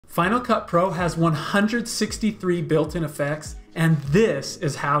Final Cut Pro has 163 built-in effects, and this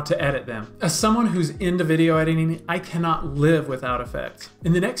is how to edit them. As someone who's into video editing, I cannot live without effects.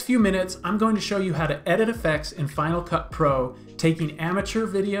 In the next few minutes, I'm going to show you how to edit effects in Final Cut Pro, taking amateur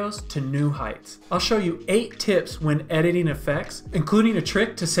videos to new heights. I'll show you 8 tips when editing effects, including a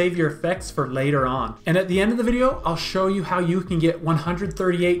trick to save your effects for later on. And at the end of the video, I'll show you how you can get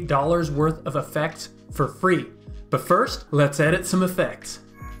 $138 worth of effects for free. But first, let's edit some effects.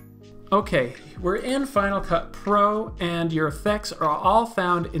 Okay, we're in Final Cut Pro and your effects are all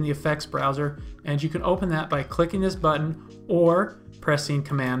found in the effects browser, and you can open that by clicking this button or pressing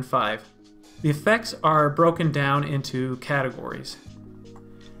Command 5. The effects are broken down into categories.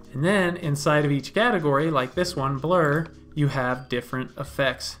 And then inside of each category, like this one, blur, you have different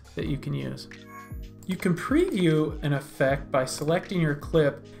effects that you can use. You can preview an effect by selecting your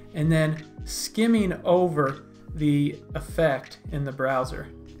clip and then skimming over the effect in the browser.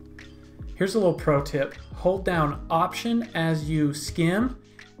 Here's a little pro tip. Hold down Option as you skim,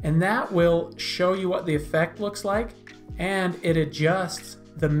 and that will show you what the effect looks like, and it adjusts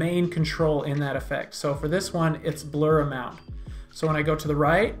the main control in that effect. So for this one, it's blur amount. So when I go to the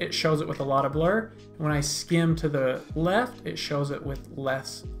right, it shows it with a lot of blur. When I skim to the left, it shows it with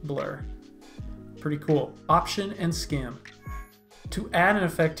less blur. Pretty cool. Option and skim. To add an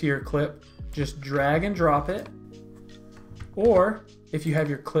effect to your clip, just drag and drop it, or if you have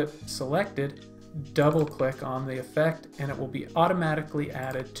your clip selected, double click on the effect and it will be automatically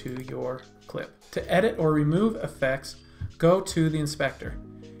added to your clip. To edit or remove effects, go to the inspector.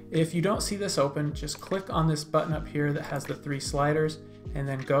 If you don't see this open, just click on this button up here that has the 3 sliders and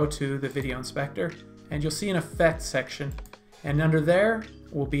then go to the video inspector and you'll see an effects section, and under there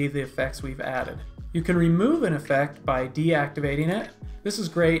will be the effects we've added. You can remove an effect by deactivating it. This is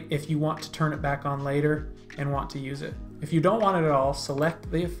great if you want to turn it back on later and want to use it. If you don't want it at all,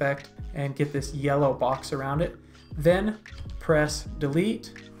 select the effect and get this yellow box around it. Then press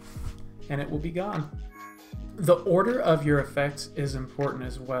delete and it will be gone. The order of your effects is important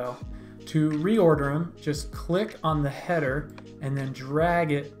as well. To reorder them, just click on the header and then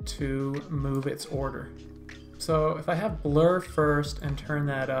drag it to move its order. So if I have blur first and turn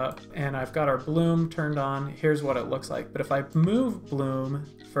that up, and I've got our bloom turned on, here's what it looks like. But if I move bloom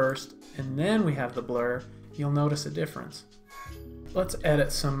first and then we have the blur, you'll notice a difference. Let's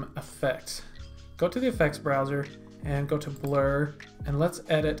edit some effects. Go to the effects browser and go to blur, and let's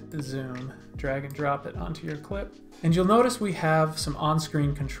edit zoom. Drag and drop it onto your clip. And you'll notice we have some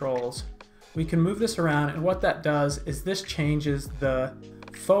on-screen controls. We can move this around, and what that does is this changes the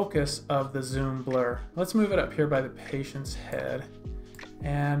focus of the zoom blur. Let's move it up here by the patient's head,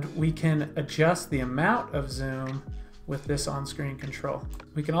 and we can adjust the amount of zoom with this on-screen control.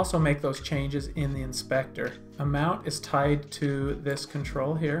 We can also make those changes in the inspector. Amount is tied to this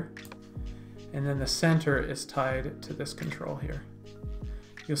control here, and then the center is tied to this control here.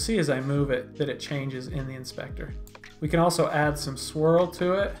 You'll see as I move it that it changes in the inspector. We can also add some swirl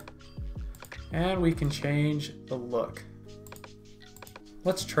to it, and we can change the look.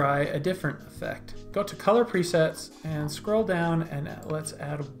 Let's try a different effect. Go to color presets and scroll down, and let's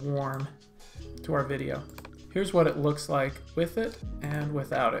add warm to our video. Here's what it looks like with it and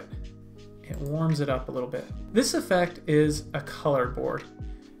without it. It warms it up a little bit. This effect is a color board,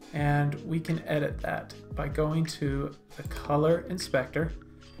 and we can edit that by going to the color inspector,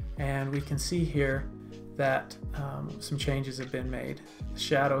 and we can see here that some changes have been made. The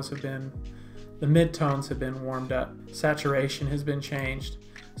shadows have been, the midtones have been warmed up, saturation has been changed.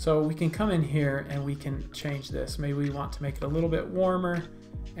 So we can come in here and we can change this. Maybe we want to make it a little bit warmer,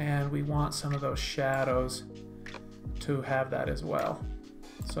 and we want some of those shadows to have that as well.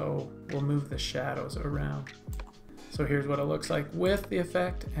 So we'll move the shadows around. So here's what it looks like with the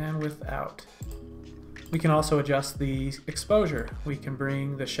effect and without. We can also adjust the exposure. We can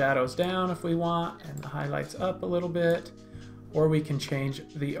bring the shadows down if we want and the highlights up a little bit, or we can change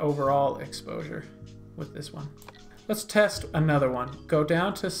the overall exposure with this one. Let's test another one. Go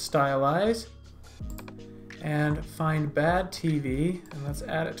down to Stylize and find Bad TV, and let's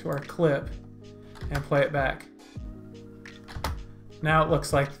add it to our clip and play it back. Now it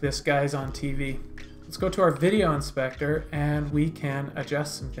looks like this guy's on TV. Let's go to our video inspector and we can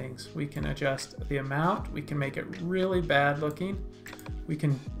adjust some things. We can adjust the amount, we can make it really bad looking. We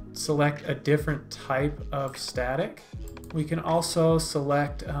can select a different type of static. We can also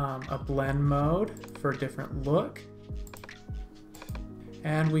select a blend mode for a different look.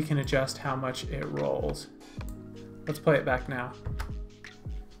 And we can adjust how much it rolls. Let's play it back now.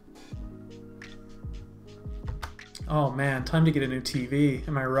 Oh man, time to get a new TV,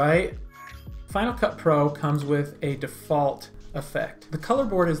 am I right? Final Cut Pro comes with a default effect. The color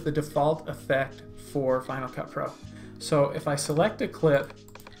board is the default effect for Final Cut Pro. So if I select a clip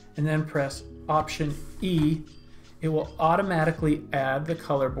and then press Option E, it will automatically add the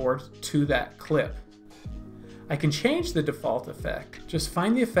color board to that clip. I can change the default effect. Just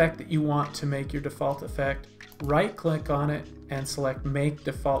find the effect that you want to make your default effect, right click on it and select Make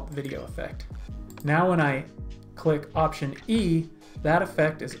Default Video Effect. Now when I click Option E, that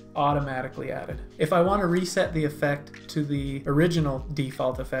effect is automatically added. If I want to reset the effect to the original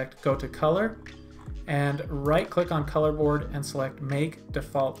default effect, go to Color and right click on Color Board and select Make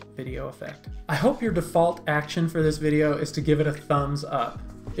Default Video Effect. I hope your default action for this video is to give it a thumbs up.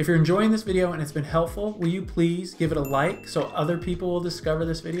 If you're enjoying this video and it's been helpful, will you please give it a like so other people will discover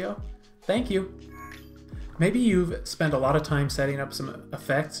this video? Thank you. Maybe you've spent a lot of time setting up some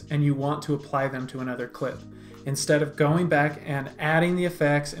effects and you want to apply them to another clip. Instead of going back and adding the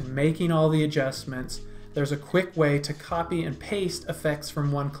effects and making all the adjustments, there's a quick way to copy and paste effects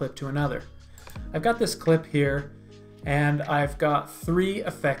from one clip to another. I've got this clip here and I've got 3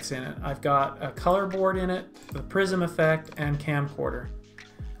 effects in it. I've got a color board in it, the prism effect, and camcorder.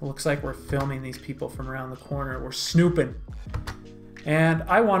 It looks like we're filming these people from around the corner. We're snooping. And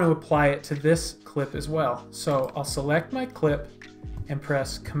I want to apply it to this clip as well. So I'll select my clip and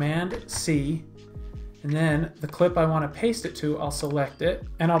press Command C, and then the clip I want to paste it to, I'll select it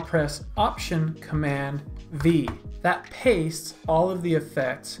and I'll press Option Command V. That pastes all of the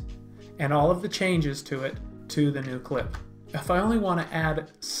effects and all of the changes to it to the new clip. If I only want to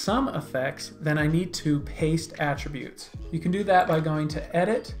add some effects, then I need to paste attributes. You can do that by going to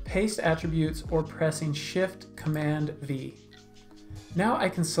Edit, Paste Attributes, or pressing Shift Command V. Now I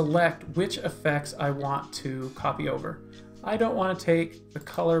can select which effects I want to copy over. I don't want to take the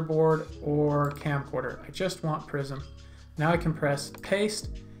color board or camcorder. I just want prism. Now I can press Paste,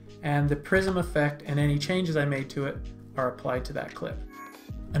 and the prism effect and any changes I made to it are applied to that clip.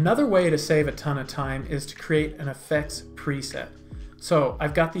 Another way to save a ton of time is to create an effects preset. So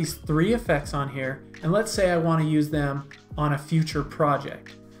I've got these 3 effects on here, and let's say I want to use them on a future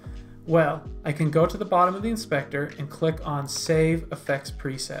project. Well, I can go to the bottom of the inspector and click on Save Effects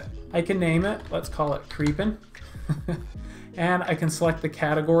Preset. I can name it, let's call it Creepin', and I can select the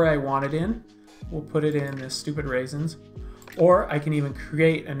category I want it in. We'll put it in this stupid raisins, or I can even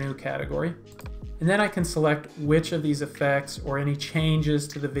create a new category. And then I can select which of these effects or any changes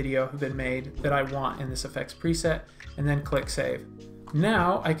to the video have been made that I want in this effects preset, and then click Save.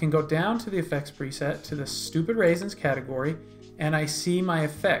 Now I can go down to the effects preset to the stupid raisins category, and I see my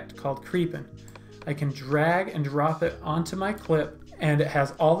effect called Creepin'. I can drag and drop it onto my clip, and it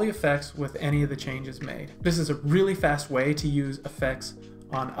has all the effects with any of the changes made. This is a really fast way to use effects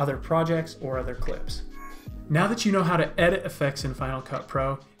on other projects or other clips. Now that you know how to edit effects in Final Cut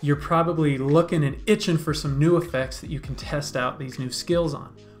Pro, you're probably looking and itching for some new effects that you can test out these new skills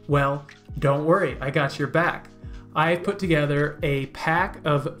on. Well, don't worry, I got your back. I've put together a pack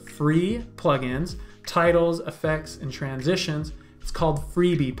of free plugins, titles, effects, and transitions. It's called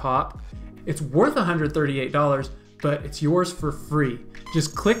Freebie Pop. It's worth $138, but it's yours for free.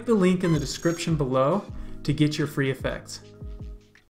 Just click the link in the description below to get your free effects.